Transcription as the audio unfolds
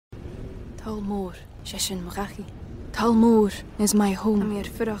Talmor, Sheshin Marachi. Talmor is my home.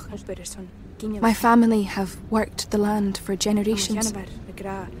 My family have worked the land for generations.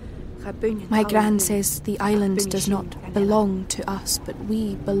 My gran says the island does not belong to us, but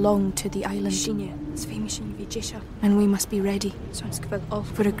we belong to the island. And we must be ready,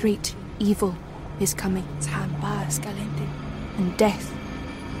 for a great evil is coming. And death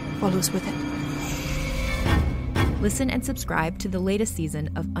follows with it. Listen and subscribe to the latest season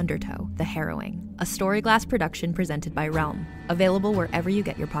of Undertow, The Harrowing, a Storyglass production presented by Realm, available wherever you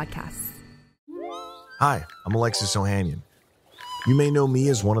get your podcasts. Hi, I'm Alexis Ohanian. You may know me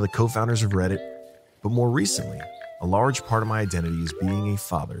as one of the co-founders of Reddit, but more recently, a large part of my identity is being a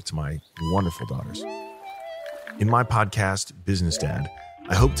father to my wonderful daughters. In my podcast, Business Dad,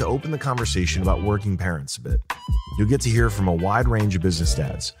 I hope to open the conversation about working parents a bit. You'll get to hear from a wide range of business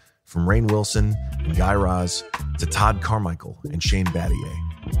dads, from Rainn Wilson and Guy Raz to Todd Carmichael and Shane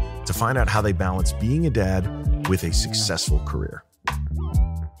Battier, to find out how they balance being a dad with a successful career.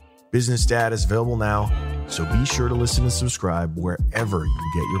 Business Dad is available now, so be sure to listen and subscribe wherever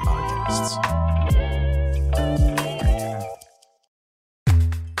you get your podcasts.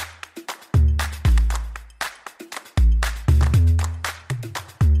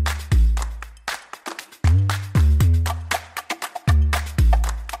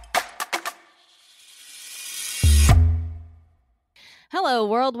 Hello,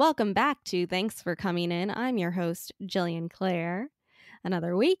 world. Welcome back to Thanks for Coming In. I'm your host, Jillian Clare.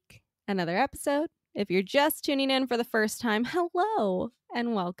 Another week, another episode. If you're just tuning in for the first time, hello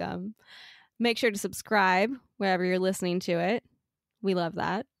and welcome. Make sure to subscribe wherever you're listening to it. We love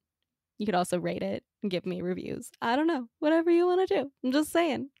that. You could also rate it and give me reviews. I don't know. Whatever you want to do. I'm just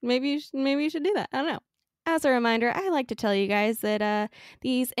saying. Maybe you should do that. I don't know. As a reminder, I like to tell you guys that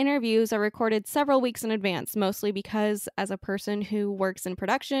these interviews are recorded several weeks in advance, mostly because as a person who works in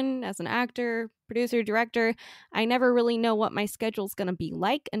production, as an actor, producer, director, I never really know what my schedule's going to be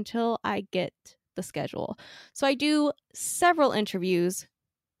like until I get the schedule. So I do several interviews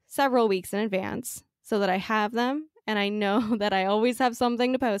several weeks in advance so that I have them and I know that I always have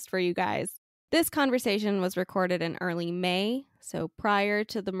something to post for you guys. This conversation was recorded in early May, so prior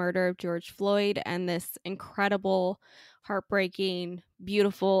to the murder of George Floyd and this incredible, heartbreaking,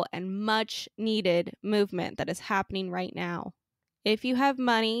 beautiful, and much needed movement that is happening right now. If you have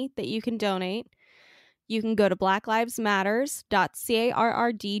money that you can donate, you can go to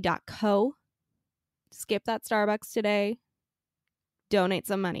blacklivesmatters.carrd.co. Skip that Starbucks today. Donate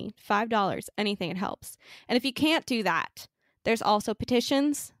some money. $5, anything, it helps. And if you can't do that, there's also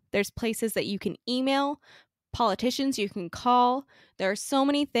petitions. There's places that you can email, politicians you can call. There are so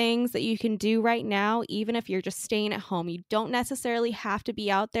many things that you can do right now, even if you're just staying at home. You don't necessarily have to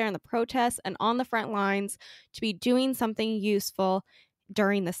be out there in the protests and on the front lines to be doing something useful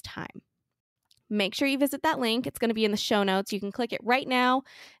during this time. Make sure you visit that link. It's going to be in the show notes. You can click it right now.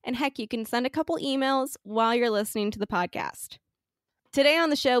 And heck, you can send a couple emails while you're listening to the podcast. Today on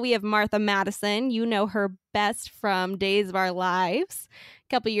the show, we have Martha Madison. You know her best from Days of Our Lives. A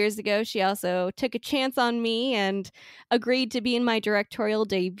couple years ago, she also took a chance on me and agreed to be in my directorial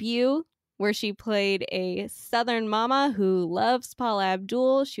debut, where she played a Southern mama who loves Paula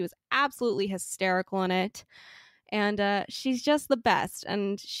Abdul. She was absolutely hysterical in it. And she's just the best.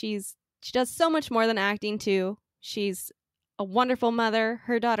 And she does so much more than acting, too. She's a wonderful mother.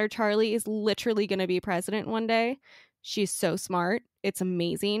 Her daughter, Charlie, is literally going to be president one day. She's so smart. It's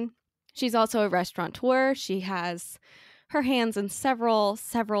amazing. She's also a restaurateur. She has her hands in several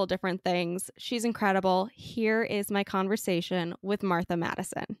different things. She's incredible. Here is my conversation with Martha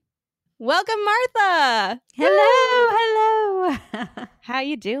Madison. Welcome, Martha. Hello. How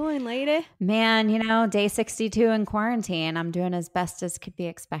you doing, lady? Man, day 62 in quarantine. I'm doing as best as could be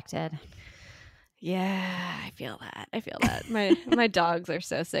expected. Yeah, I feel that. My dogs are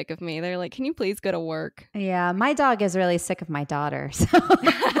so sick of me. They're like, can you please go to work? Yeah, my dog is really sick of my daughter. So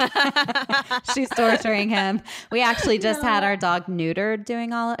she's torturing him. We actually just had our dog neutered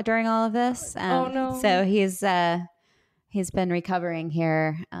during all of this. Oh no. So he's been recovering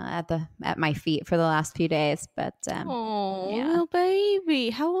here at my feet for the last few days. But little baby.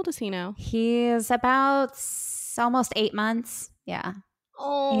 How old is he now? He's about almost 8 months. Yeah.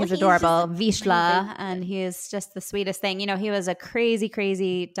 Oh, he's adorable, Vishla, and he is just the sweetest thing. He was a crazy,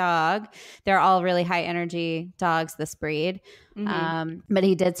 crazy dog. They're all really high energy dogs, this breed. Mm-hmm. But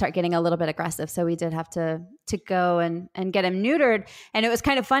he did start getting a little bit aggressive, so we did have to go and get him neutered. And it was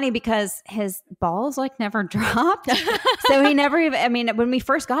kind of funny because his balls never dropped. So he never even, when we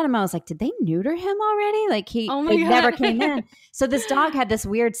first got him, I was like, did they neuter him already? They never came in. So this dog had this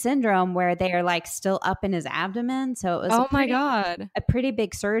weird syndrome where they are still up in his abdomen. So it was my God, a pretty pretty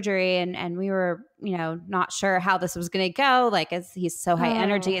big surgery, and we were, not sure how this was going to go. Like, he's so high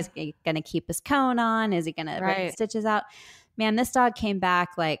energy, is he going to keep his cone on? Is he going to rip the stitches out? Man, this dog came back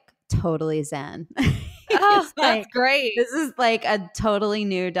like totally zen. That's great. This is like a totally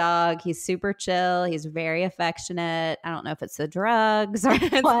new dog. He's super chill. He's very affectionate. I don't know if it's the drugs or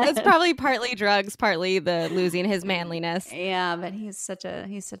what. It's probably partly drugs, partly the losing his manliness. Yeah, but he's such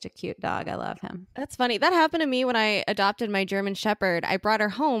a cute dog. I love him. That's funny. That happened to me when I adopted my German Shepherd. I brought her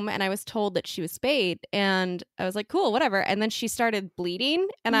home and I was told that she was spayed, and I was like, cool, whatever. And then she started bleeding,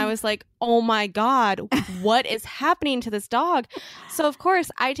 and I was like, oh my God, what is happening to this dog? So of course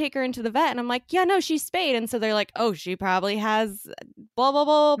I take her into the vet, and I'm like, yeah, no, she's spayed. And so they're like, oh, she probably has blah, blah,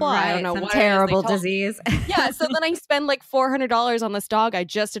 blah, blah. Right, I don't know some what terrible disease. Yeah. So then I spend like $400 on this dog I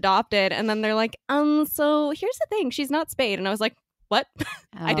just adopted. And then they're like, so here's the thing. She's not spayed. And I was like, what?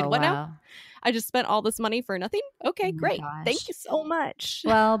 I did what now? I just spent all this money for nothing? Okay, great. Gosh. Thank you so much.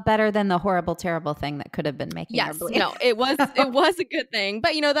 Well, better than the horrible, terrible thing that could have been making her bleed. No, it was a good thing.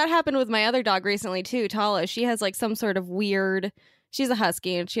 But that happened with my other dog recently too, Tala. She has like some sort of weird, she's a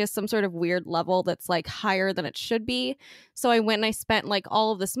husky, and she has some sort of weird level that's like higher than it should be. So I went and I spent like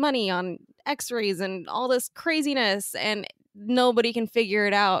all of this money on x-rays and all this craziness, and nobody can figure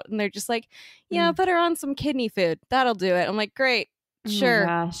it out. And they're just like, yeah, put her on some kidney food. That'll do it. I'm like, great. Sure. Oh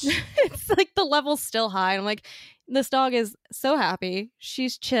my gosh. It's like the level's still high. I'm like, this dog is so happy.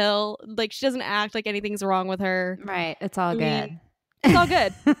 She's chill. Like, she doesn't act like anything's wrong with her. Right. It's all good. It's all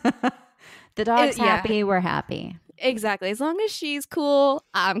good. The dog's happy. We're happy. Exactly. As long as she's cool,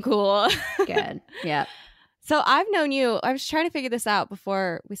 I'm cool. Good. Yep. So I've known you. I was trying to figure this out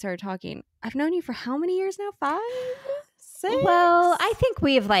before we started talking. I've known you for how many years now? 5? 6? Well, I think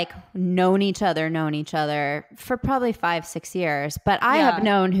we've like known each other for probably 5-6 years. But I have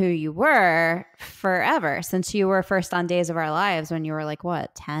known who you were forever, since you were first on Days of Our Lives when you were like,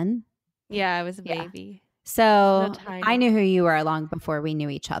 what, 10? Yeah, I was a baby. So I knew who you were long before we knew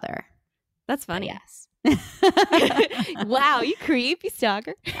each other. That's funny. Yes. Wow, you creepy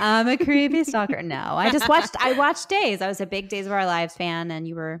stalker. I'm a creepy stalker. No, I watched Days. I was a big Days of Our Lives fan, and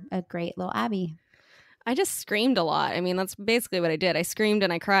you were a great little Abby. I just screamed a lot. I mean, that's basically what I did. I screamed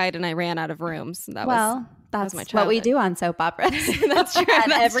and I cried and I ran out of rooms. That's my what we do on soap operas. That's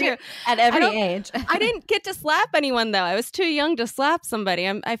true. At every age. I didn't get to slap anyone, though. I was too young to slap somebody.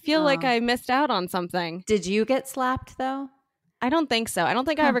 I feel like I missed out on something. Did you get slapped, though? I don't think so. I don't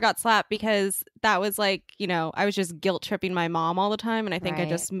think I ever got slapped, because that was like, I was just guilt tripping my mom all the time. And I think I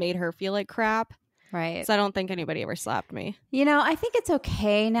just made her feel like crap. Right. So I don't think anybody ever slapped me. I think it's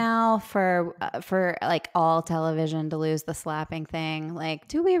okay now for like all television to lose the slapping thing. Like,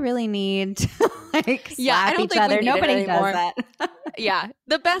 do we really need to slap each other? Nobody does that. Yeah.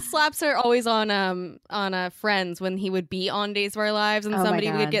 The best slaps are always on Friends, when he would be on Days of Our Lives and somebody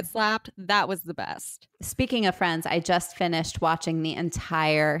would get slapped. That was the best. Speaking of Friends, I just finished watching the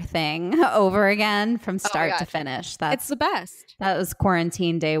entire thing over again from start to finish. It's the best. That was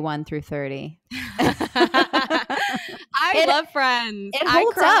quarantine day 1 through 30. I love Friends. It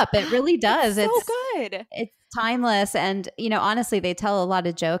holds up. It really does. It's so good. It's timeless. And, honestly, they tell a lot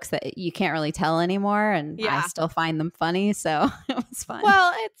of jokes that you can't really tell anymore. And I still find them funny. So it was fun.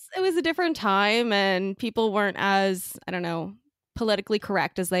 Well, it was a different time, and people weren't as, I don't know, politically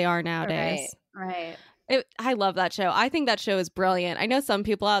correct as they are nowadays. Right. I love that show. I think that show is brilliant. I know some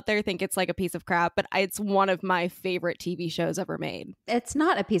people out there think it's like a piece of crap, but it's one of my favorite TV shows ever made. It's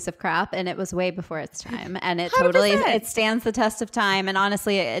not a piece of crap, and it was way before its time. And it 100%. it stands the test of time. And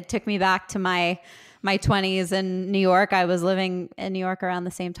honestly, it took me back to my 20s in New York. I was living in New York around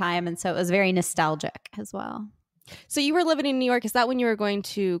the same time. And so it was very nostalgic as well. So you were living in New York. Is that when you were going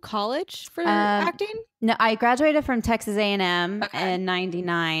to college for acting? No, I graduated from Texas A&M in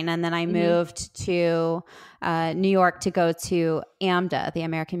 99, and then I moved to New York to go to AMDA, the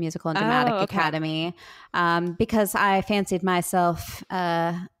American Musical and Dramatic Academy, because I fancied myself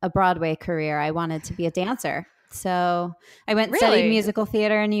a Broadway career. I wanted to be a dancer. So I went and studied musical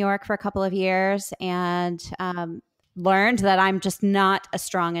theater in New York for a couple of years, and learned that I'm just not a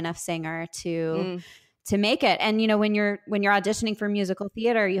strong enough singer to make it. And, when you're auditioning for musical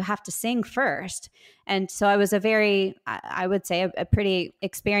theater, you have to sing first. And so I was I would say a pretty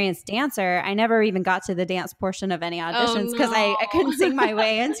experienced dancer. I never even got to the dance portion of any auditions because I couldn't sing my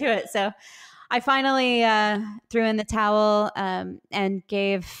way into it. So I finally threw in the towel and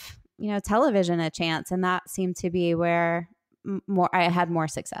gave, television a chance. And that seemed to be where I had more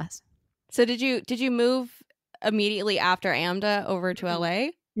success. So did you move immediately after AMDA over to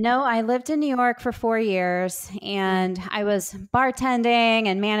LA? No, I lived in New York for 4 years, and I was bartending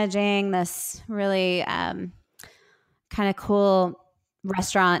and managing this really kind of cool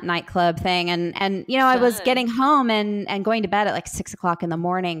restaurant nightclub thing. And you know, I was getting home and going to bed at like 6 o'clock in the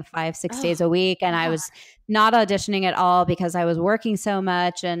morning, 5-6 days a week. And I was not auditioning at all because I was working so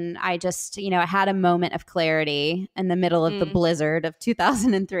much. And I just, you know, I had a moment of clarity in the middle of the blizzard of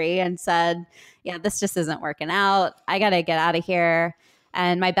 2003 and said, yeah, this just isn't working out. I got to get out of here.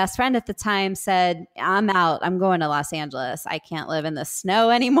 And my best friend at the time said, I'm out. I'm going to Los Angeles. I can't live in the snow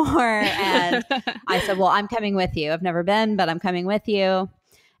anymore. And I said, well, I'm coming with you. I've never been, but I'm coming with you.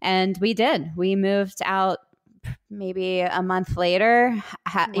 And we did. We moved out maybe a month later,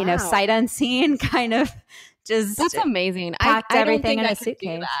 you know, sight unseen, kind of just. That's amazing. Packed I everything in I a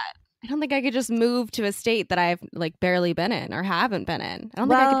suitcase. I don't think I could just move to a state that I've like barely been in or haven't been in. I don't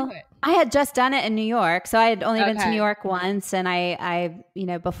think I could do it. I had just done it in New York. So I had only been to New York once. And I, you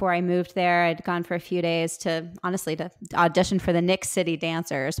know, before I moved there, I'd gone for a few days to audition for the Nick City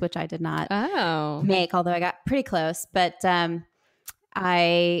Dancers, which I did not make, although I got pretty close. But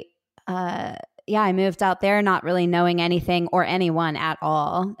I moved out there not really knowing anything or anyone at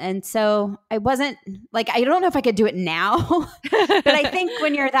all. And so I wasn't like, I don't know if I could do it now, but I think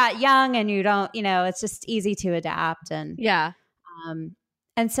when you're that young and you don't, you know, it's just easy to adapt. And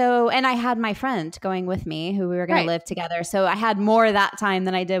and I had my friend going with me who we were going to live together. So I had more that time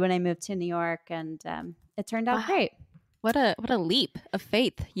than I did when I moved to New York, and it turned out great. What a leap of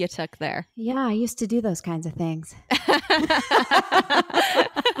faith you took there. Yeah, I used to do those kinds of things.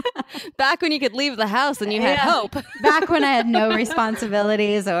 Back when you could leave the house and you had hope. Back when I had no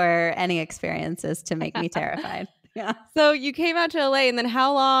responsibilities or any experiences to make me terrified. Yeah. So you came out to LA, and then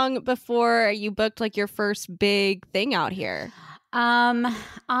how long before you booked like your first big thing out here? And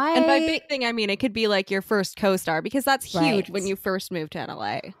by big thing, I mean it could be like your first co-star, because that's huge when you first moved to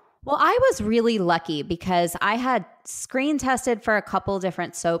LA. Well, I was really lucky because I had screen tested for a couple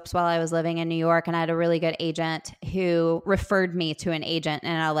different soaps while I was living in New York, and I had a really good agent who referred me to an agent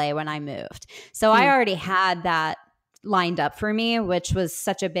in LA when I moved. So I already had that lined up for me, which was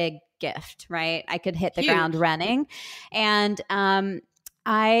such a big gift, right? I could hit the ground running. And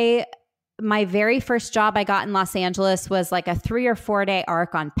my very first job I got in Los Angeles was like a 3 or 4 day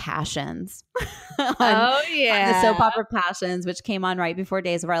arc on Passions. On the soap opera Passions, which came on right before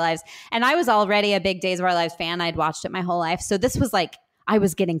Days of Our Lives. And I was already a big Days of Our Lives fan. I'd watched it my whole life. So this was like, I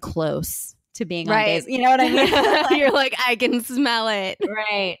was getting close to being on Days. You know what I mean? You're like, I can smell it.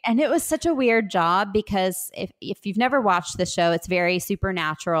 Right. And it was such a weird job because if you've never watched the show, it's very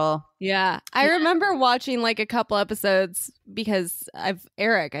supernatural. Yeah. I remember watching like a couple episodes because of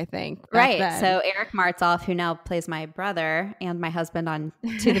Eric, I think. Right. Then. So Eric Martzoff, who now plays my brother and my husband on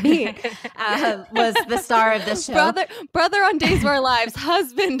To the Beat, was the star of this show. Brother on Days of Our Lives,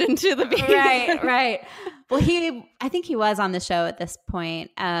 husband in To the Beat. Right. Well, I think he was on the show at this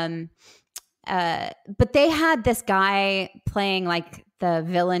point. But they had this guy playing like the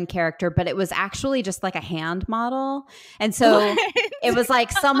villain character, but it was actually just like a hand model. And so it was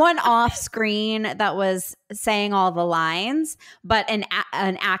like someone off screen that was saying all the lines, but an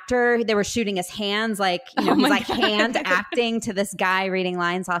actor, they were shooting his hands, like, you know, he's like hand acting to this guy reading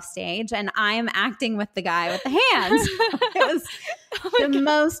lines off stage. And I'm acting with the guy with the hands. It was the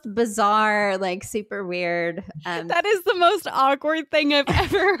most bizarre, like super weird. That is the most awkward thing I've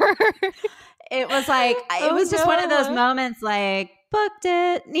ever heard. It was like, it was just one of those moments like, booked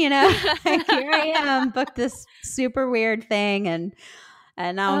it, you know, like here I am, booked this super weird thing. And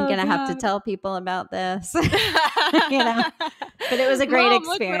now I'm going to have to tell people about this, you know, but it was a great experience.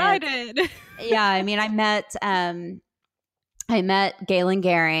 Look what I did. Yeah. I mean, I met Galen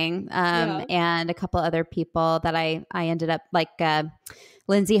Gehring and a couple other people that I ended up like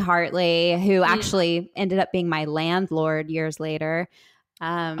Lindsay Hartley, who actually ended up being my landlord years later.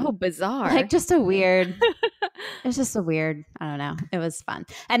 Bizarre. Like just a weird, it's just a weird, I don't know. It was fun.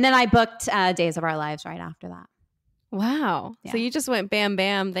 And then I booked Days of Our Lives right after that. Wow. Yeah. So you just went bam,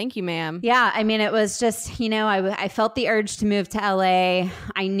 bam. Thank you, ma'am. Yeah. I mean, it was just, you know, I felt the urge to move to LA.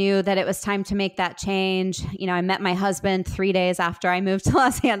 I knew that it was time to make that change. You know, I met my husband 3 days after I moved to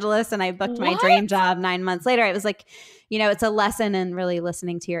Los Angeles, and I booked my dream job 9 months later. It was like, you know, it's a lesson in really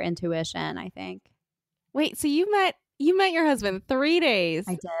listening to your intuition, I think. Wait, so you met your husband 3 days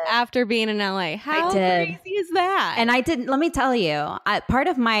after being in LA. How crazy is that? And I didn't, let me tell you, part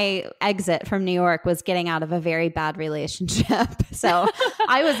of my exit from New York was getting out of a very bad relationship. So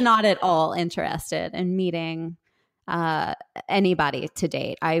I was not at all interested in meeting anybody to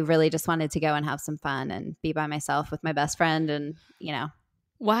date. I really just wanted to go and have some fun and be by myself with my best friend and, you know.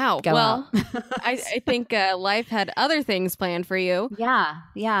 Wow. Well, I think life had other things planned for you. Yeah.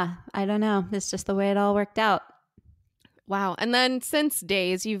 I don't know. It's just the way it all worked out. Wow. And then since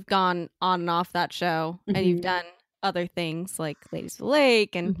Days, you've gone on and off that show and you've done other things like Ladies of the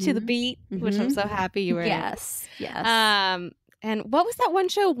Lake and To the Beat, which I'm so happy you were in. Yes. And what was that one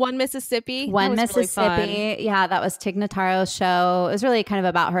show? One Mississippi? One Mississippi. Really Yeah, that was Tig Notaro's show. It was really kind of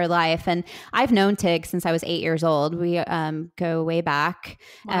about her life. And I've known Tig since I was 8 years old. We go way back.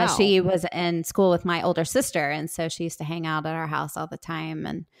 Wow. She was in school with my older sister. And so she used to hang out at our house all the time.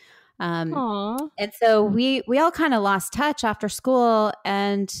 And so we all kind of lost touch after school.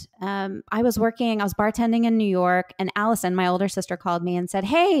 And I was bartending in New York. And Allison, my older sister, called me and said,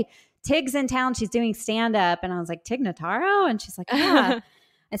 "Hey, Tig's in town. She's doing stand-up." And I was like, "Tig Notaro?" And she's like, "Yeah."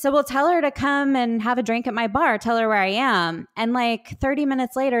 And so we'll tell her to come and have a drink at my bar. Tell her where I am. And like 30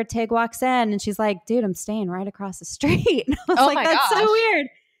 minutes later, Tig walks in and she's like, "Dude, I'm staying right across the street." And I was like, "That's so weird."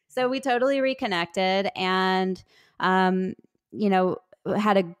 So we totally reconnected and,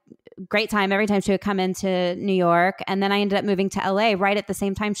 had a great time every time she would come into New York. And then I ended up moving to LA right at the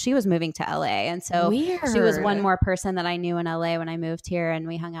same time she was moving to LA. And so she was one more person that I knew in LA when I moved here, and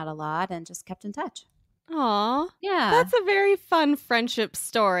we hung out a lot and just kept in touch. Aw. Yeah. That's a very fun friendship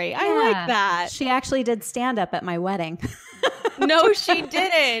story. Yeah. I like that. She actually did stand up at my wedding. No, she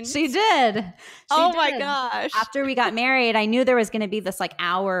didn't. She did. My gosh. After we got married, I knew there was going to be this like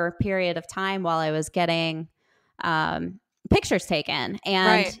hour period of time while I was getting pictures taken.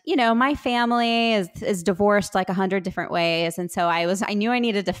 And, my family is divorced like 100 different ways. And so I knew I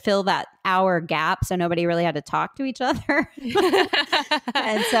needed to fill that hour gap so nobody really had to talk to each other.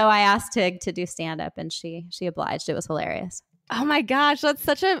 And so I asked Tig to do stand up and she obliged. It was hilarious. Oh my gosh, that's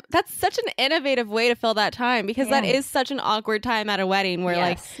such an innovative way to fill that time, because that is such an awkward time at a wedding where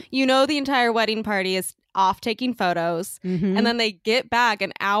the entire wedding party is off taking photos and then they get back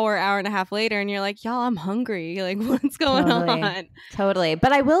an hour and a half later and you're like, "Y'all, I'm hungry. Like, what's going on?" Totally.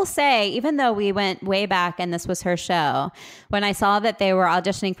 But I will say, even though we went way back and this was her show, when I saw that they were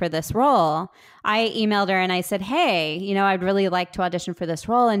auditioning for this role, I emailed her and I said, "Hey, I'd really like to audition for this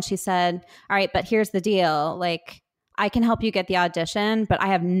role." And she said, "All right, but here's the deal. Like, I can help you get the audition, but I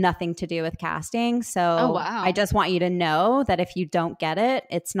have nothing to do with casting. So I just want you to know that if you don't get it,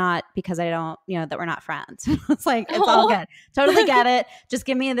 it's not because I don't, that we're not friends." It's like, it's all good. Totally get it. Just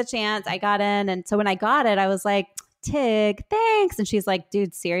give me the chance. I got in. And so when I got it, I was like, "Tig, thanks." And she's like,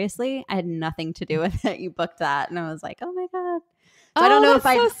 "Dude, seriously? I had nothing to do with it. You booked that." And I was like, "Oh my God." So I don't know if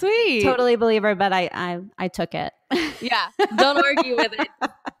I totally believe her, but I took it. Yeah. Don't argue with it.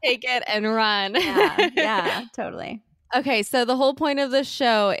 Take it and run. Yeah, totally. Okay, so the whole point of this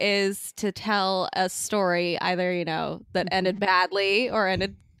show is to tell a story either, that ended badly or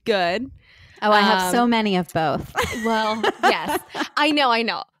ended good. Oh, I have so many of both. Well, yes. I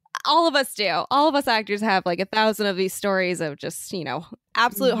know. All of us do. All of us actors have like 1,000 of these stories of just,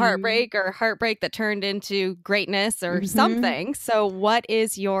 absolute heartbreak or heartbreak that turned into greatness or something. So what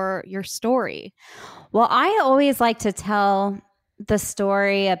is your story? Well, I always like to tell the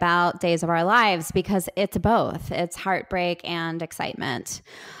story about Days of Our Lives because it's both. It's heartbreak and excitement.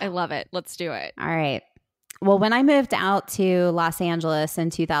 I love it. Let's do it. All right. Well, when I moved out to Los Angeles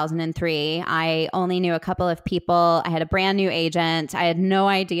in 2003, I only knew a couple of people. I had a brand new agent. I had no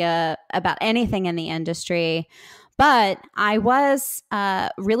idea about anything in the industry. But I was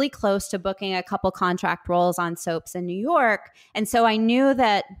really close to booking a couple contract roles on soaps in New York. And so I knew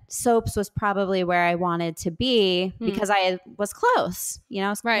that soaps was probably where I wanted to be because I was close,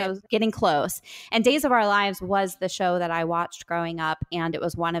 I was getting close. And Days of Our Lives was the show that I watched growing up. And it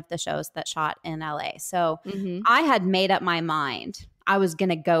was one of the shows that shot in LA. So I had made up my mind. I was going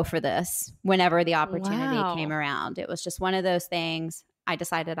to go for this whenever the opportunity came around. It was just one of those things I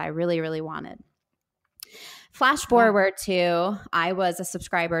decided I really, really wanted. Flash forward to, I was a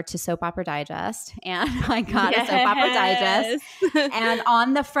subscriber to Soap Opera Digest, and I got a Soap Opera Digest. And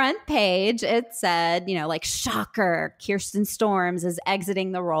on the front page, it said, like, shocker, Kirsten Storms is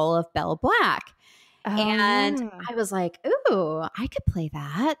exiting the role of Belle Black. And I was like, ooh, I could play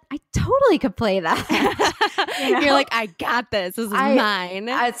that. I totally could play that. You're like, I got this. This is mine.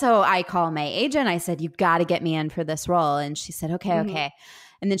 So I called my agent. I said, "You got to get me in for this role." And she said, okay.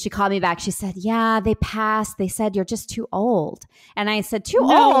 And then she called me back. She said, "Yeah, they passed. They said you're just too old." And I said, "Too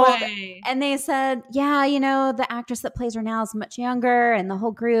old?" Way. And they said, "Yeah, the actress that plays her now is much younger, and the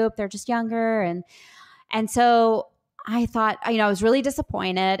whole group, they're just younger." And so I thought, I was really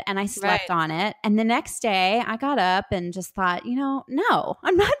disappointed, and I slept on it. And the next day I got up and just thought, no,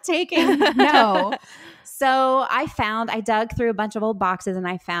 I'm not taking no. So I dug through a bunch of old boxes and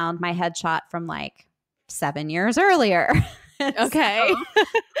I found my headshot from like 7 years earlier. Okay. So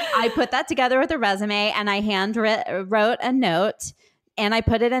I put that together with a resume and I wrote a note and I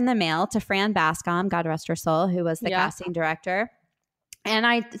put it in the mail to Fran Bascom, God rest her soul, who was the casting director. And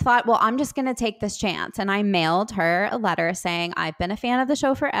I thought, well, I'm just going to take this chance. And I mailed her a letter saying, I've been a fan of the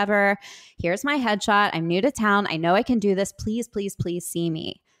show forever. Here's my headshot. I'm new to town. I know I can do this. Please, please, please see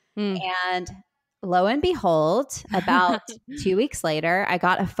me. And lo and behold, about 2 weeks later, I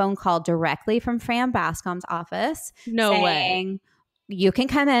got a phone call directly from Fran Bascom's office saying, you can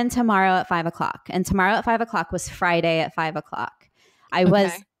come in tomorrow at 5:00. And tomorrow at 5:00 was Friday at 5:00. I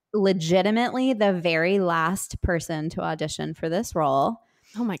was legitimately the very last person to audition for this role.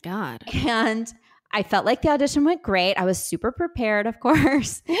 Oh my God. And I felt like the audition went great. I was super prepared, of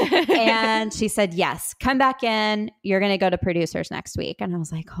course. And she said, yes, come back in. You're going to go to producers next week. And I was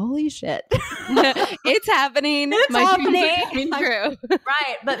like, holy shit. It's happening. It's happening. Dreams are coming true.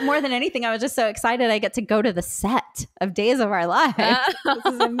 Right. But more than anything, I was just so excited I get to go to the set of Days of Our Lives. This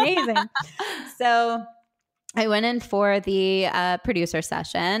is amazing. So I went in for the producer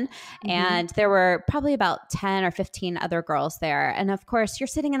session, and there were probably about 10 or 15 other girls there. And of course, you're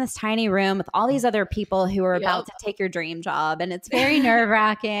sitting in this tiny room with all these other people who are about to take your dream job. And it's very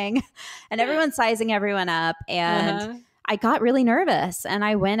nerve-wracking, and everyone's sizing everyone up. And I got really nervous, and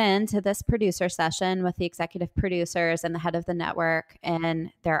I went into this producer session with the executive producers and the head of the network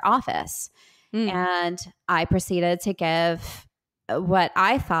in their office. And I proceeded to give what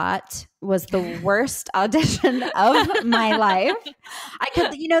I thought was the worst audition of my life. I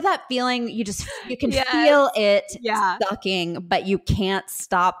could, that feeling you can feel it sucking, but you can't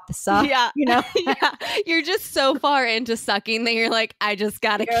stop the suck. You're just so far into sucking that you're like, I just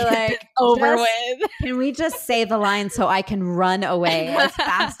gotta get it over with. Can we just say the line so I can run away as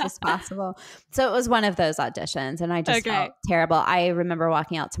fast as possible? So it was one of those auditions, and I just felt terrible. I remember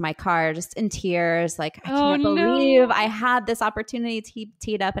walking out to my car just in tears, like, I can't believe I had this opportunity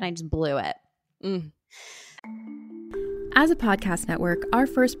teed up and I just blew it. As a podcast network, our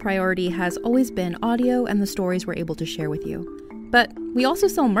first priority has always been audio and the stories we're able to share with you. But we also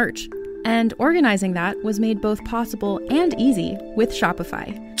sell merch, and organizing that was made both possible and easy with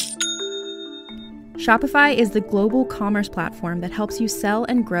Shopify. Shopify is the global commerce platform that helps you sell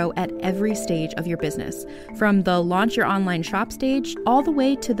and grow at every stage of your business, from the launch your online shop stage all the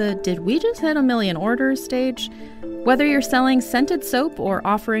way to the did we just hit 1 million orders stage. Whether you're selling scented soap or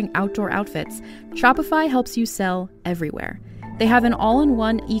offering outdoor outfits, Shopify helps you sell everywhere. They have an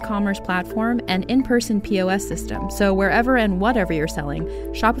all-in-one e-commerce platform and in-person POS system, so wherever and whatever you're selling,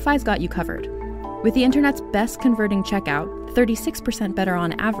 Shopify's got you covered. With the internet's best converting checkout, 36% better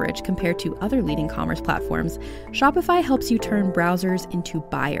on average compared to other leading commerce platforms, Shopify helps you turn browsers into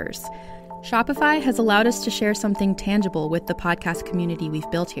buyers. Shopify has allowed us to share something tangible with the podcast community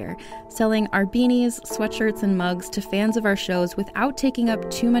we've built here, selling our beanies, sweatshirts, and mugs to fans of our shows without taking up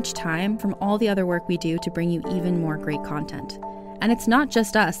too much time from all the other work we do to bring you even more great content. And it's not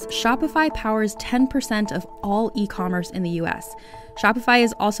just us. Shopify powers 10% of all e-commerce in the US. Shopify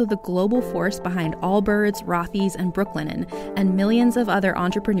is also the global force behind Allbirds, Rothy's, and Brooklinen, and millions of other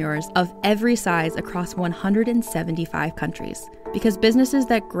entrepreneurs of every size across 175 countries. Because businesses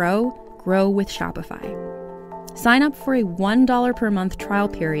that grow with Shopify. Sign up for a $1 per month trial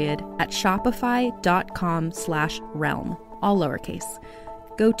period at shopify.com/realm, all lowercase.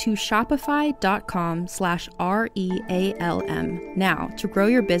 Go to shopify.com/REALM now to grow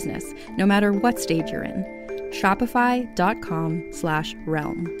your business, no matter what stage you're in.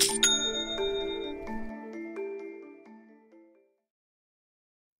 Shopify.com/realm.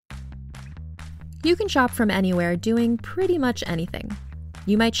 You can shop from anywhere doing pretty much anything.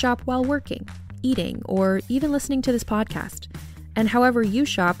 You might shop while working, eating, or even listening to this podcast. And however you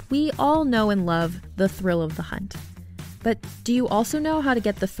shop, we all know and love the thrill of the hunt. But do you also know how to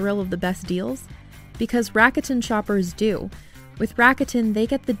get the thrill of the best deals? Because Rakuten shoppers do. With Rakuten, they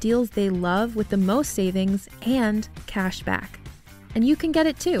get the deals they love with the most savings and cash back. And you can get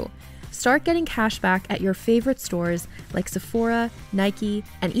it too. Start getting cash back at your favorite stores like Sephora, Nike,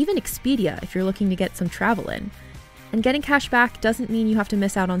 and even Expedia if you're looking to get some travel in. And getting cash back doesn't mean you have to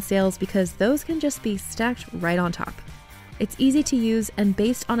miss out on sales, because those can just be stacked right on top. It's easy to use and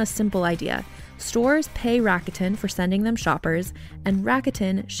based on a simple idea. Stores pay Rakuten for sending them shoppers, and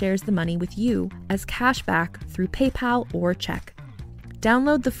Rakuten shares the money with you as cash back through PayPal or check.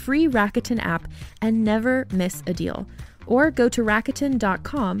 Download the free Rakuten app and never miss a deal. Or go to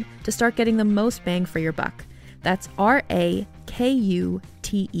Rakuten.com to start getting the most bang for your buck. That's RAKUTEN.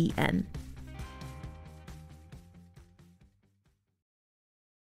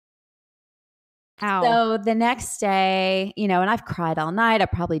 Ow. So the next day, and I've cried all night. I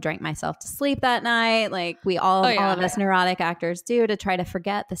probably drank myself to sleep that night. Like all of us neurotic actors do, to try to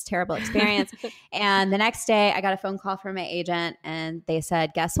forget this terrible experience. And the next day I got a phone call from my agent and they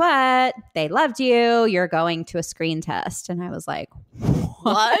said, guess what? They loved you. You're going to a screen test. And I was like,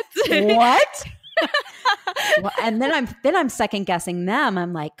 what? What? And then I'm second guessing them.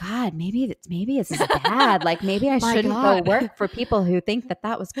 I'm like, God, maybe this is bad. Like maybe I shouldn't go work for people who think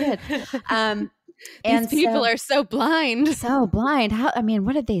that was good. These people are so blind. So blind.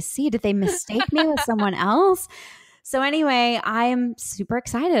 What did they see? Did they mistake me with someone else? So anyway, I'm super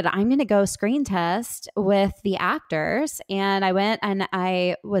excited. I'm going to go screen test with the actors. And I went and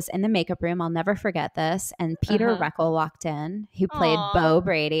I was in the makeup room. I'll never forget this. And Peter Reckel walked in, who played Bo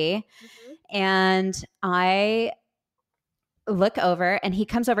Brady. And I look over and he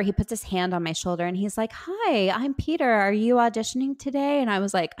comes over, he puts his hand on my shoulder and he's like, hi, I'm Peter. Are you auditioning today? And I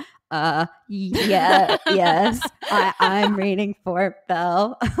was like, yes, I'm reading for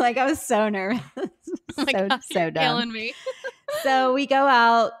Belle. Like I was so nervous. So dumb. Killing me. So we go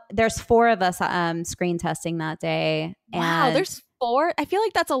out. There's 4 of us screen testing that day. Wow, there's 4? I feel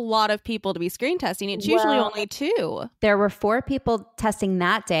like that's a lot of people to be screen testing. It's usually only 2. There were 4 people testing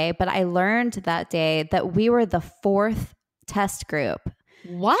that day, but I learned that day that we were the 4th test group.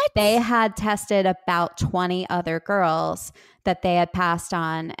 What? They had tested about 20 other girls that they had passed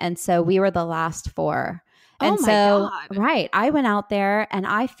on. And so we were the last 4. And God. Right. I went out there and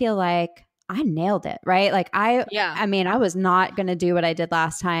I feel like I nailed it, right? Like I was not going to do what I did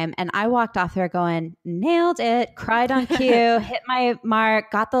last time. And I walked off there going, nailed it, cried on cue, hit my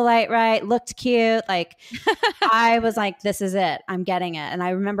mark, got the light right, looked cute. Like I was like, this is it. I'm getting it. And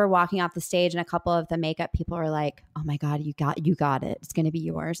I remember walking off the stage and a couple of the makeup people were like, oh my God, you got it. It's going to be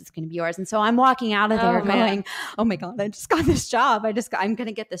yours. It's going to be yours. And so I'm walking out of there going, oh my God, I just got this job. I'm going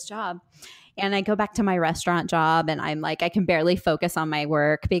to get this job. And I go back to my restaurant job and I'm like, I can barely focus on my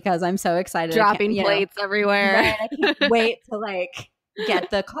work because I'm so excited. Dropping plates everywhere. Right? I can't wait to get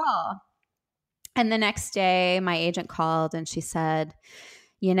the call. And the next day my agent called and she said,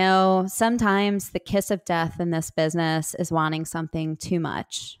 sometimes the kiss of death in this business is wanting something too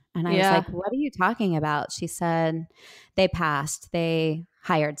much. And I was like, what are you talking about? She said, they passed. They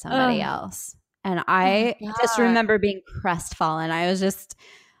hired somebody else. And I just remember being crestfallen. I was just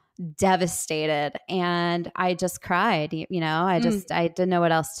devastated and I just cried. I didn't know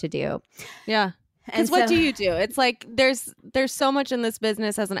what else to do. Yeah. Because what do you do? It's like there's so much in this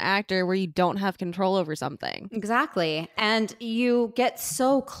business as an actor where you don't have control over something. Exactly. And you get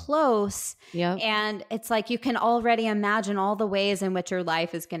so close. Yeah. And it's like you can already imagine all the ways in which your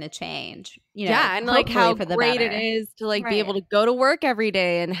life is going to change. And like how great it is to be able to go to work every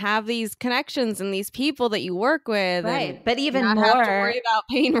day and have these connections and these people that you work with. Right. And but even not more have to worry about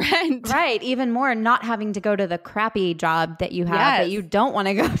paying rent. Right. Even more not having to go to the crappy job that you have that you don't want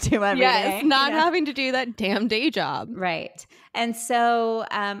to go to every day. Not having to do that damn day job. Right. And so,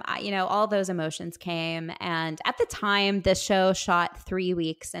 all those emotions came. And at the time, the show shot 3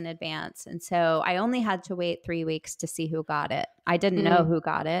 weeks in advance. And so I only had to wait 3 weeks to see who got it. I didn't know who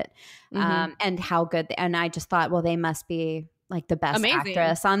got it and how good. And I just thought, well, they must be like the best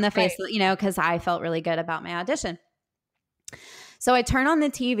actress on the face, because I felt really good about my audition. So I turn on the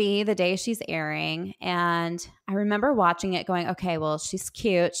TV the day she's airing and I remember watching it going, okay, well, she's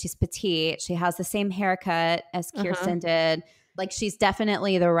cute. She's petite. She has the same haircut as Kirsten did. Like she's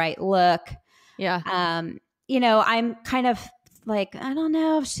definitely the right look. Yeah. I'm kind of like, I don't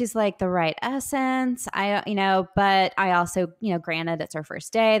know if she's like the right essence. But I also, granted it's her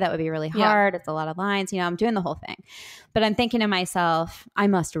first day. That would be really hard. It's a lot of lines. I'm doing the whole thing. But I'm thinking to myself, I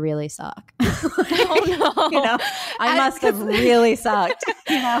must really suck. Oh no. I must have really sucked.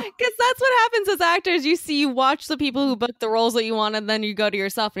 Because that's what happens as actors. You watch the people who book the roles that you want, and then you go to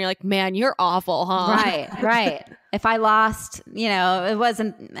yourself and you're like, man, you're awful, huh? Right. If I lost, it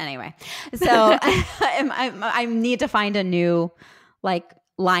wasn't anyway. So I need to find a new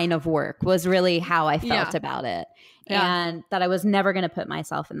line of work was really how I felt about it. Yeah. And that I was never going to put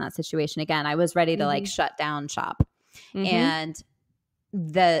myself in that situation again. I was ready to shut down shop. And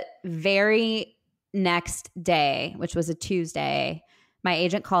the very next day, which was a Tuesday, my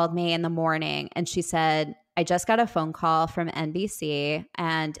agent called me in the morning and she said, I just got a phone call from NBC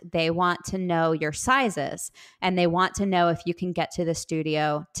and they want to know your sizes and they want to know if you can get to the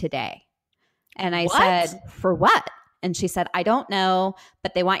studio today. And I said, for what? And she said, I don't know,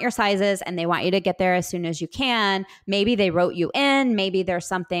 but they want your sizes and they want you to get there as soon as you can. Maybe they wrote you in. Maybe there's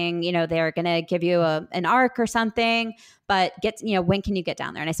something, they're going to give you an arc or something, but when can you get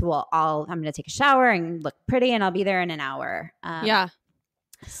down there? And I said, well, I'm going to take a shower and look pretty and I'll be there in an hour.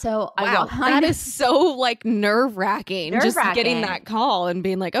 So wow, that is so like nerve-wracking. Just getting that call and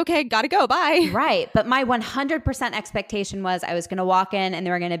being like, okay, gotta go, bye. Right. But my 100% expectation was I was going to walk in and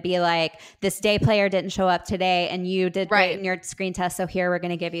they were going to be like, this day player didn't show up today and you did great in your screen test. So here, we're going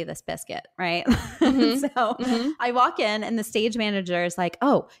to give you this biscuit. Right. I walk in and the stage manager is like,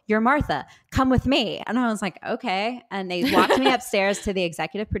 oh, you're Martha. Come with me. And I was like, okay. And they walked me upstairs to the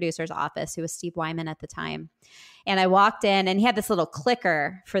executive producer's office, who was Steve Wyman at the time. And I walked in and he had this little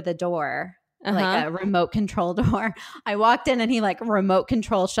clicker for the door, like a remote control door. I walked in and he like remote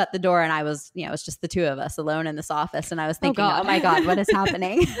control shut the door. And I was, it was just the two of us alone in this office. And I was thinking, oh my God, what is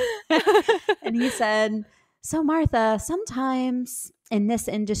happening? And he said, so Martha, sometimes in this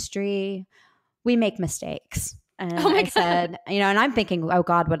industry, we make mistakes. And I said, and I'm thinking, oh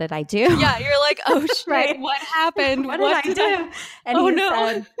God, what did I do? Yeah, you're like, oh shit, right? What happened? What did I do? And he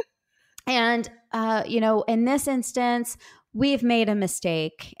said, and, in this instance, we've made a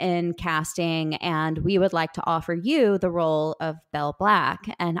mistake in casting and we would like to offer you the role of Belle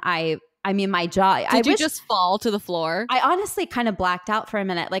Black. And I mean, my jaw. Did you just fall to the floor? I honestly kind of blacked out for a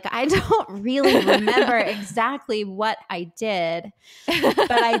minute. Like, I don't really remember exactly what I did,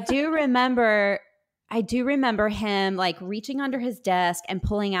 but I do remember him like reaching under his desk and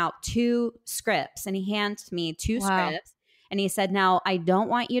pulling out 2 scripts, and he handed me 2 scripts. And he said, now, I don't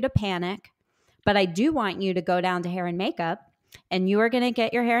want you to panic, but I do want you to go down to hair and makeup, and you are going to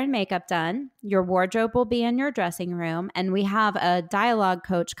get your hair and makeup done. Your wardrobe will be in your dressing room, and we have a dialogue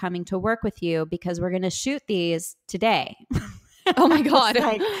coach coming to work with you because we're going to shoot these today. Oh my God.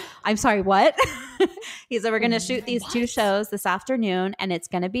 Like, I'm sorry, what? He said, we're going to shoot these 2 shows this afternoon, and it's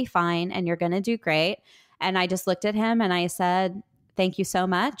going to be fine, and you're going to do great. And I just looked at him and I said, thank you so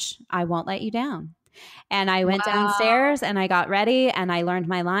much. I won't let you down. And I went downstairs and I got ready and I learned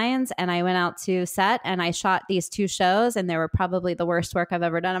my lines and I went out to set and I shot these 2 shows, and they were probably the worst work I've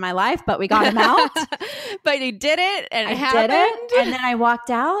ever done in my life, but we got them out. But you did it and it happened. Did it. And then I walked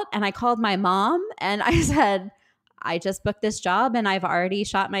out and I called my mom and I said, I just booked this job and I've already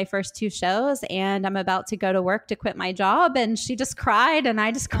shot my first 2 shows and I'm about to go to work to quit my job. And she just cried and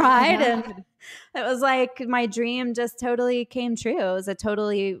I just cried. And it was like my dream just totally came true. It was a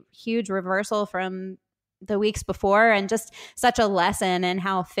totally huge reversal from the weeks before, and just such a lesson in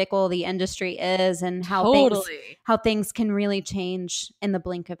how fickle the industry is and how things can really change in the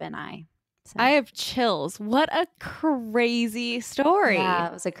blink of an eye. So. I have chills. What a crazy story. Yeah,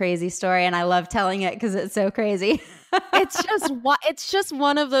 it was a crazy story, and I love telling it because it's so crazy. It's just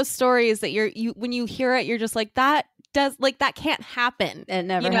one of those stories that you when you hear it, you're just like, that can't happen. It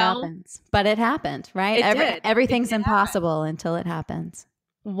never happens, but it happened, right? Everything's impossible until it happens.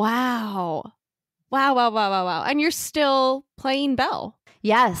 Wow. And you're still playing Belle.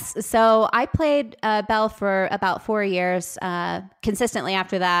 Yes. So I played Belle for about 4 years consistently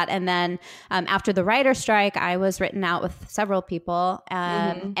after that. And then after the writer's strike, I was written out with several people.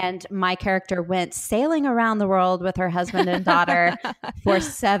 And my character went sailing around the world with her husband and daughter for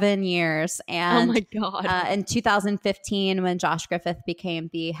 7 years. And oh my God. In 2015, when Josh Griffith became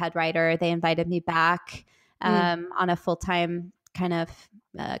the head writer, they invited me back on a full-time kind of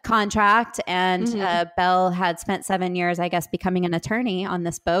contract, and Belle had spent 7 years, I guess, becoming an attorney on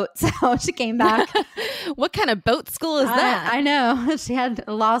this boat. So she came back. What kind of boat school is that? I know. She had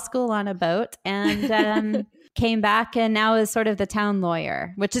law school on a boat and came back and now is sort of the town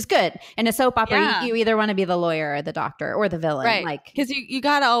lawyer, which is good. In a soap opera, you either want to be the lawyer or the doctor or the villain. Right. Like, because you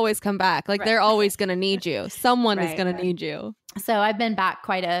got to always come back. Like they're always going to need you. Someone is going to need you. So I've been back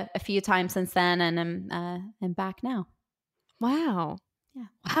quite a few times since then, and I'm back now. Wow. Yeah.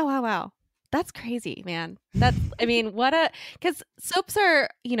 Wow. That's crazy, man. That's, I mean, because soaps are,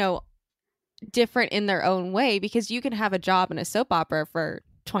 different in their own way, because you can have a job in a soap opera for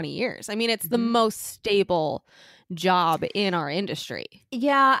 20 years. I mean, it's the most stable job in our industry.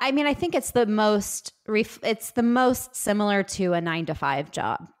 Yeah. I mean, I think it's the most similar to a 9-to-5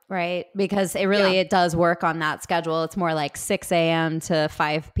 job, right? Because it does work on that schedule. It's more like 6 a.m. to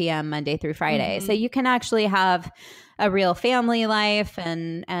 5 p.m. Monday through Friday. So you can actually have a real family life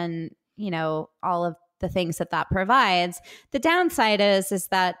and all of the things that provides. The downside is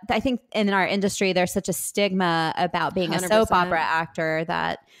that I think in our industry, there's such a stigma about being 100%. A soap opera actor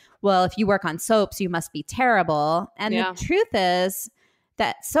that, well, if you work on soaps, you must be terrible. And the truth is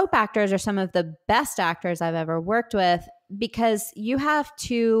that soap actors are some of the best actors I've ever worked with, because you have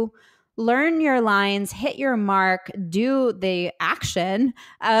to learn your lines, hit your mark, do the action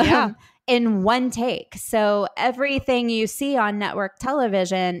in one take. So everything you see on network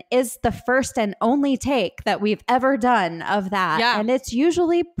television is the first and only take that we've ever done of that. Yeah. And it's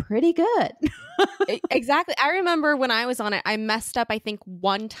usually pretty good. Exactly. I remember when I was on it, I messed up, I think,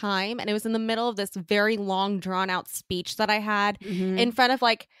 one time, and it was in the middle of this very long, drawn-out speech that I had in front of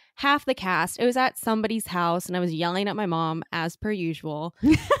like half the cast. It was at somebody's house, and I was yelling at my mom as per usual,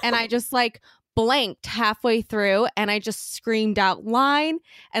 and I just like blanked halfway through, and I just screamed out line,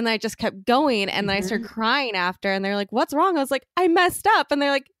 and I just kept going, and then I started crying after, and they're like, "What's wrong?" I was like, "I messed up," and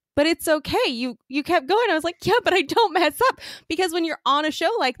they're like, "But it's okay. You kept going." I was like, "Yeah, but I don't mess up," because when you're on a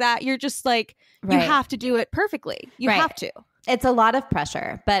show like that, you're just like, you have to do it perfectly. You have to. It's a lot of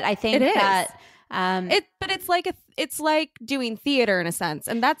pressure, but I think that but it's like doing theater in a sense,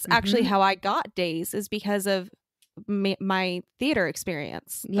 and that's actually how I got Days, is because of my theater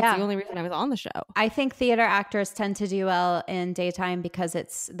experience. That's the only reason I was on the show. I think theater actors tend to do well in daytime because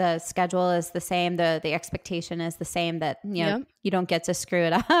the schedule is the same, the expectation is the same, that you don't get to screw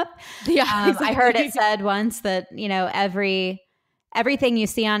it up. Exactly. I heard it said once that everything you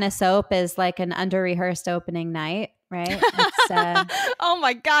see on a soap is like an under rehearsed opening night. Right? It's, oh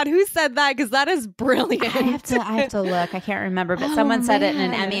my God, who said that? Because that is brilliant. I have to look. I can't remember, but someone said it in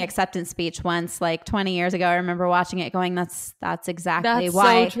an Emmy acceptance speech once, like 20 years ago. I remember watching it going, that's exactly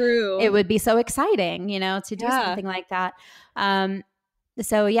why so true. It would be so exciting, to do something like that.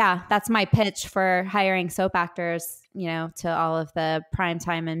 So yeah, that's my pitch for hiring soap actors, to all of the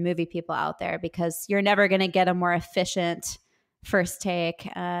primetime and movie people out there, because you're never going to get a more efficient first take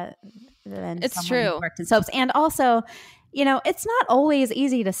than it's someone true who worked in soaps. And also, it's not always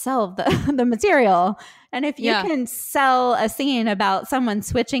easy to sell the material. And if you can sell a scene about someone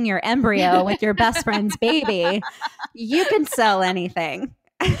switching your embryo with your best friend's baby, you can sell anything.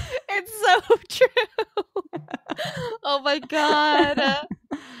 It's so true. Oh my God.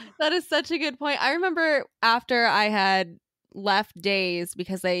 That is such a good point. I remember after I had left Days,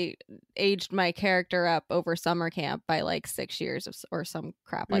 because they aged my character up over summer camp by like 6 years or some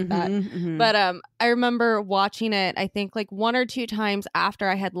crap like that. But I remember watching it, I think like 1 or 2 times after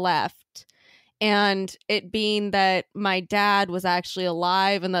I had left, and it being that my dad was actually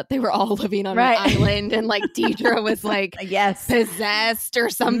alive and that they were all living on an island, and like Deidre was like possessed or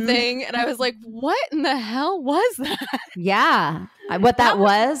something. And I was like, what in the hell was that? Yeah. What that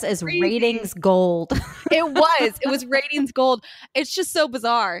was is crazy. Ratings gold. It was ratings gold. It's just so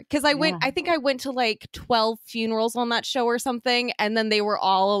bizarre because I think I went to like 12 funerals on that show or something, and then they were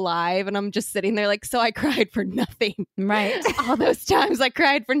all alive, and I'm just sitting there like, so I cried for nothing. Right. All those times I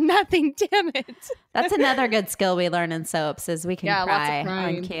cried for nothing. Damn it. That's another good skill we learn in soaps, is we can cry lots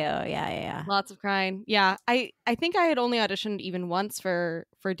on cue. Yeah. Lots of crying. Yeah. I think I had only auditioned even once for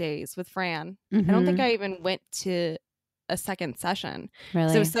Days with Fran. I don't think I even went to a second session. Really?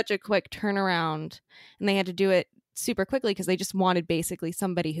 So it was such a quick turnaround, and they had to do it super quickly because they just wanted basically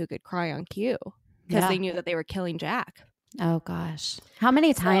somebody who could cry on cue, because they knew that they were killing Jack. Oh gosh. How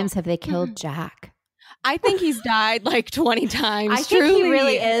many times have they killed Jack? I think he's died like 20 times. I think he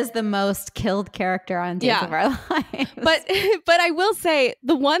really is the most killed character on Days of Our Lives. But I will say,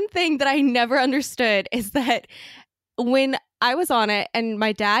 the one thing that I never understood is that when I was on it and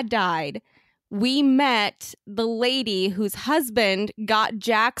my dad died, we met the lady whose husband got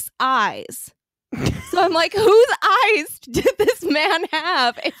Jack's eyes. So I'm like, whose eyes did this man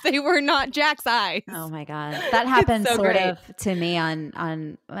have if they were not Jack's eyes? Oh my God. That happened sort of to me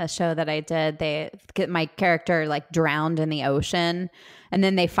on a show that I did. My character like drowned in the ocean, and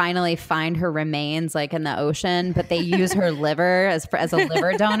then they finally find her remains like in the ocean, but they use her liver as a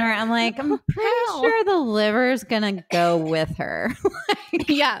liver donor. I'm like, I'm pretty sure the liver's gonna go with her.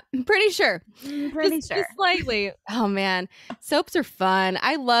 Yeah, pretty sure. Just slightly. Oh man, soaps are fun.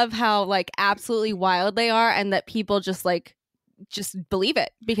 I love how like absolutely wild they are, and that people just believe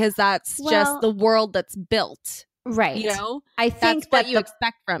it, because that's just the world that's built. Right. I think that's what you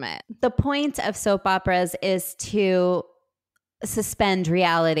expect from it. The point of soap operas is to suspend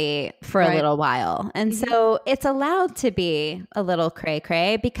reality for a little while. And so it's allowed to be a little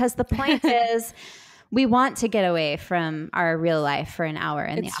cray-cray, because the point is we want to get away from our real life for an hour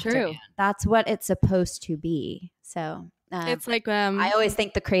in the afternoon. True. That's what it's supposed to be. So it's like I always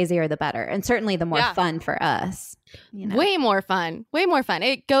think the crazier the better, and certainly the more fun for us. Way more fun.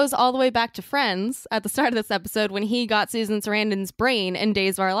 It goes all the way back to Friends at the start of this episode, when he got Susan Sarandon's brain in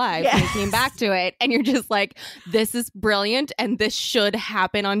Days of Our Lives. Yes. And he came back to it, and you're just like, this is brilliant, and this should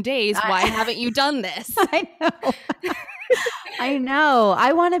happen on Days. Why haven't you done this? I know. I know.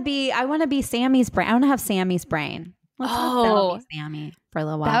 I want to be Sammy's brain. I want to have Sammy's brain. Let's Sammy for a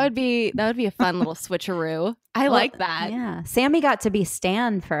little while. That would be a fun little switcheroo. I like that. Yeah. Sammy got to be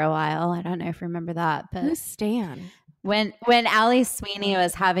Stan for a while. I don't know if you remember that, but who's Stan? When Allie Sweeney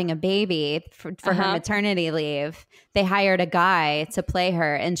was having a baby for her maternity leave, they hired a guy to play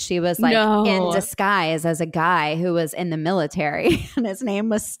her, and she was like in disguise as a guy who was in the military, and his name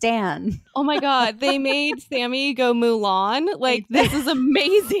was Stan. Oh my God. They made Sammy go Mulan. Like, this is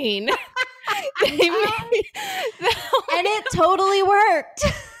amazing. And it totally worked.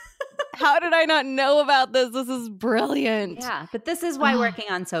 How did I not know about this? This is brilliant. Yeah, but this is why working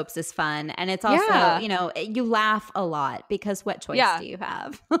on soaps is fun. And it's also, you know, you laugh a lot because what choice do you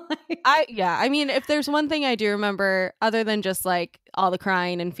have? I mean, if there's one thing I do remember other than just like all the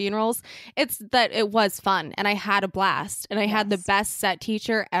crying and funerals, it's that it was fun and I had a blast and I had the best set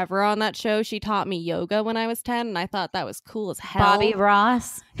teacher ever on that show. She taught me yoga when I was 10 and I thought that was cool as hell. Bobby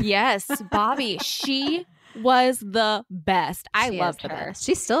Ross. Yes, Bobby. She was the best. I loved her.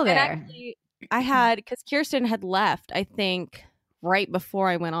 She's still there. Actually, I had, because Kirsten had left, I think, right before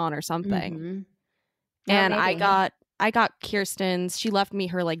I went on or something. Mm-hmm. And I got Kirsten's, she left me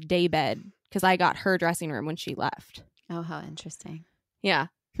her like day bed because I got her dressing room when she left. Oh, how interesting. Yeah.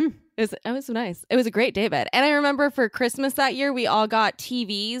 It was nice. It was a great day bed. And I remember for Christmas that year, we all got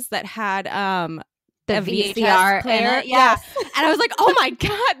TVs that had the VCR player. Yes. And I was like, oh my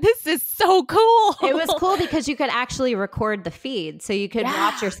God, this is so cool. It was cool because you could actually record the feed. So you could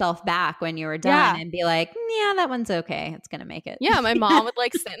watch yourself back when you were done and be like, yeah, that one's okay. It's going to make it. Yeah. My mom would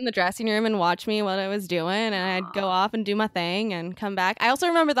like sit in the dressing room and watch me what I was doing. And I'd go off and do my thing and come back. I also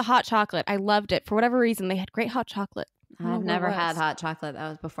remember the hot chocolate. I loved it. For whatever reason, they had great hot chocolate. I've never had hot chocolate. That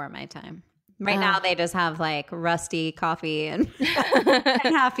was before my time. Right now, they just have like rusty coffee and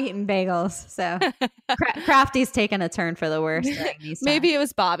half-eaten bagels. So Crafty's taken a turn for the worst during these times. Maybe it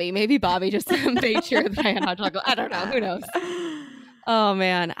was Bobby. Maybe Bobby just made sure that I had hot chocolate. I don't know. Who knows? Oh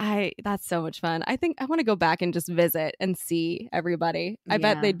man, that's so much fun. I think I want to go back and just visit and see everybody. I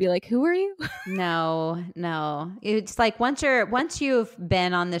bet they'd be like, "Who are you?" No. It's like once you've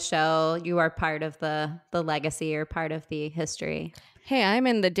been on the show, you are part of the legacy or part of the history. Hey, I'm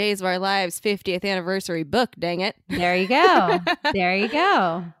in the Days of Our Lives 50th anniversary book, dang it. There you go. There you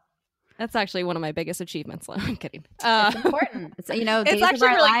go. That's actually one of my biggest achievements. I'm kidding. It's important. It's, Days of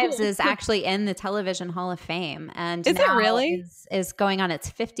Our Lives is actually in the Television Hall of Fame. And is it really? Is going on its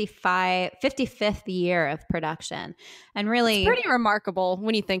 55th year of production. And really... It's pretty remarkable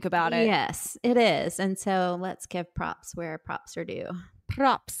when you think about it. Yes, it is. And so let's give props where props are due.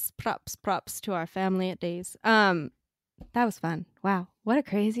 Props to our family at Days. That was fun. Wow. What a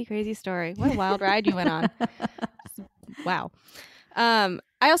crazy, crazy story. What a wild ride you went on. Wow. I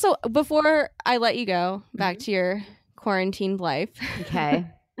also, before I let you go back to your quarantined life. Okay.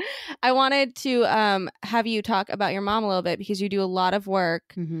 I wanted to have you talk about your mom a little bit because you do a lot of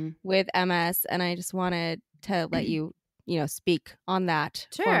work with MS and I just wanted to let you speak on that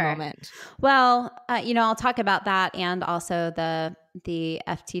for a moment. Well, I'll talk about that and also the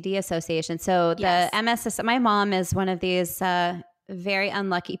FTD Association. So the MS, my mom is one of these very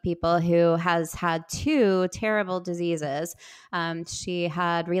unlucky people who has had two terrible diseases. She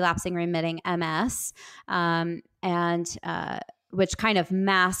had relapsing remitting MS, which kind of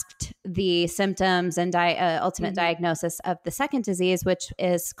masked the symptoms and ultimate diagnosis of the second disease, which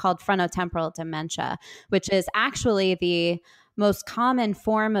is called frontotemporal dementia, which is actually the most common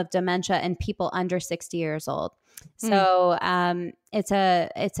form of dementia in people under 60 years old. So it's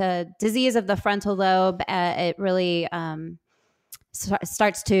a disease of the frontal lobe. It really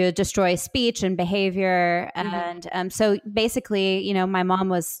starts to destroy speech and behavior. And so basically, my mom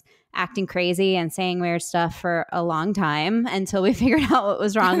was acting crazy and saying weird stuff for a long time until we figured out what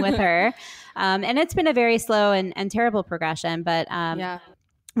was wrong with her. And it's been a very slow and terrible progression, but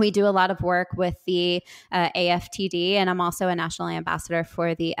we do a lot of work with the AFTD, and I'm also a national ambassador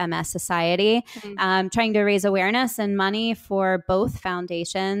for the MS Society, trying to raise awareness and money for both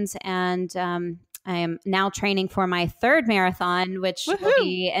foundations. And I am now training for my third marathon, which will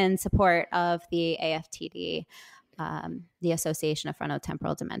be in support of the AFTD, the Association of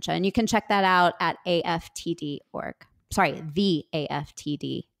Frontotemporal Dementia. And you can check that out at AFTD.org. Sorry, the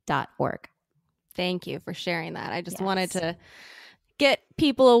AFTD.org. Thank you for sharing that. I just wanted to get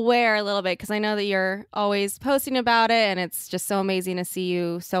people aware a little bit because I know that you're always posting about it and it's just so amazing to see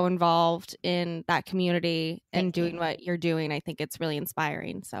you so involved in that community and doing what you're doing. I think it's really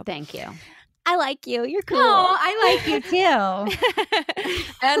inspiring. So thank you. I like you. You're cool. Oh, I like you too.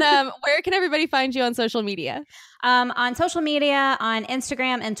 And where can everybody find you on social media? On social media, on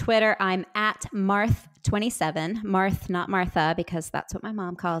Instagram and Twitter, I'm at Marth 27, Marth, not Martha, because that's what my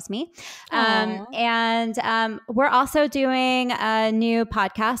mom calls me. We're also doing a new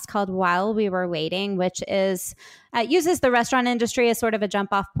podcast called While We Were Waiting, which is uses the restaurant industry as sort of a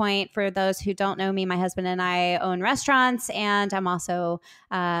jump off point. For those who don't know me, my husband and I own restaurants, and I'm also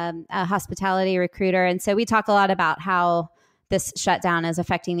a hospitality recruiter. And so we talk a lot about how this shutdown is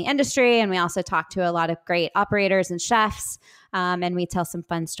affecting the industry. And we also talk to a lot of great operators and chefs. And we tell some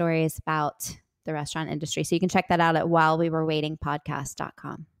fun stories about the restaurant industry. So you can check that out at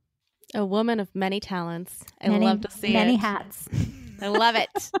whilewewerewaitingpodcast.com. A woman of many talents. I love to see many it. hats. I love it.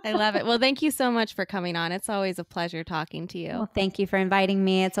 I love it. Well, thank you so much for coming on. It's always a pleasure talking to you. Well, thank you for inviting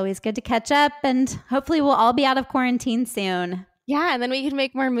me. It's always good to catch up, and hopefully we'll all be out of quarantine soon. Yeah, and then we can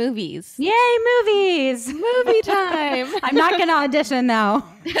make more movies. Yay, movies! Movie time. I'm not going to audition, though.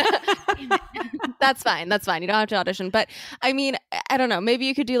 That's fine. That's fine. You don't have to audition. But I mean, I don't know. Maybe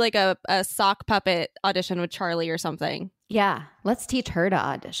you could do like a sock puppet audition with Charlie or something. Yeah, let's teach her to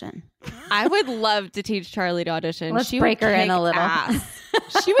audition. I would love to teach Charlie to audition. Let's break her in a little.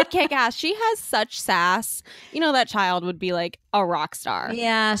 She would kick ass. She has such sass. You know, that child would be like a rock star.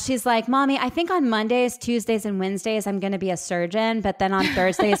 Yeah, she's like, Mommy, I think on Mondays, Tuesdays, and Wednesdays, I'm going to be a surgeon. But then on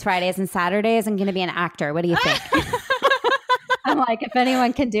Thursdays, Fridays, and Saturdays, I'm going to be an actor. What do you think? I'm like, if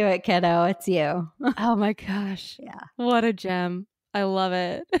anyone can do it, kiddo, it's you. Oh my gosh. Yeah. What a gem. I love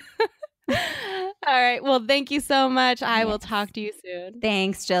it. All right. Well, thank you so much. I will talk to you soon.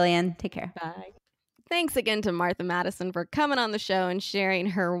 Thanks, Jillian. Take care. Bye. Thanks again to Martha Madison for coming on the show and sharing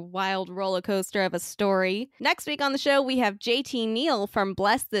her wild roller coaster of a story. Next week on the show, we have JT Neal from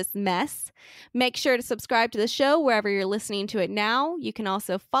Bless This Mess. Make sure to subscribe to the show wherever you're listening to it now. You can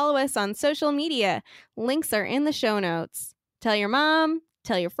also follow us on social media. Links are in the show notes. Tell your mom,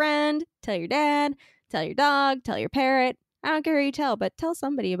 tell your friend, tell your dad, tell your dog, tell your parrot. I don't care who you tell, but tell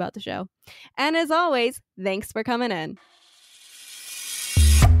somebody about the show. And as always, thanks for coming in.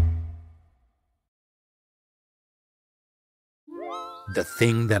 The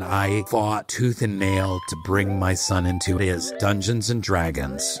thing that I fought tooth and nail to bring my son into is Dungeons and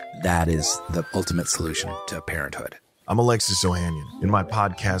Dragons. That is the ultimate solution to parenthood. I'm Alexis Ohanian. In my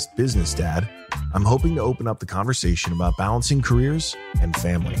podcast, Business Dad, I'm hoping to open up the conversation about balancing careers and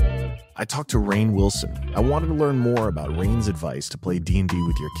family. I talked to Rainn Wilson. I wanted to learn more about Rainn's advice to play D&D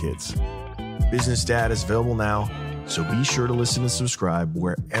with your kids. Business Dad is available now, so be sure to listen and subscribe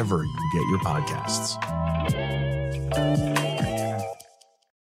wherever you get your podcasts.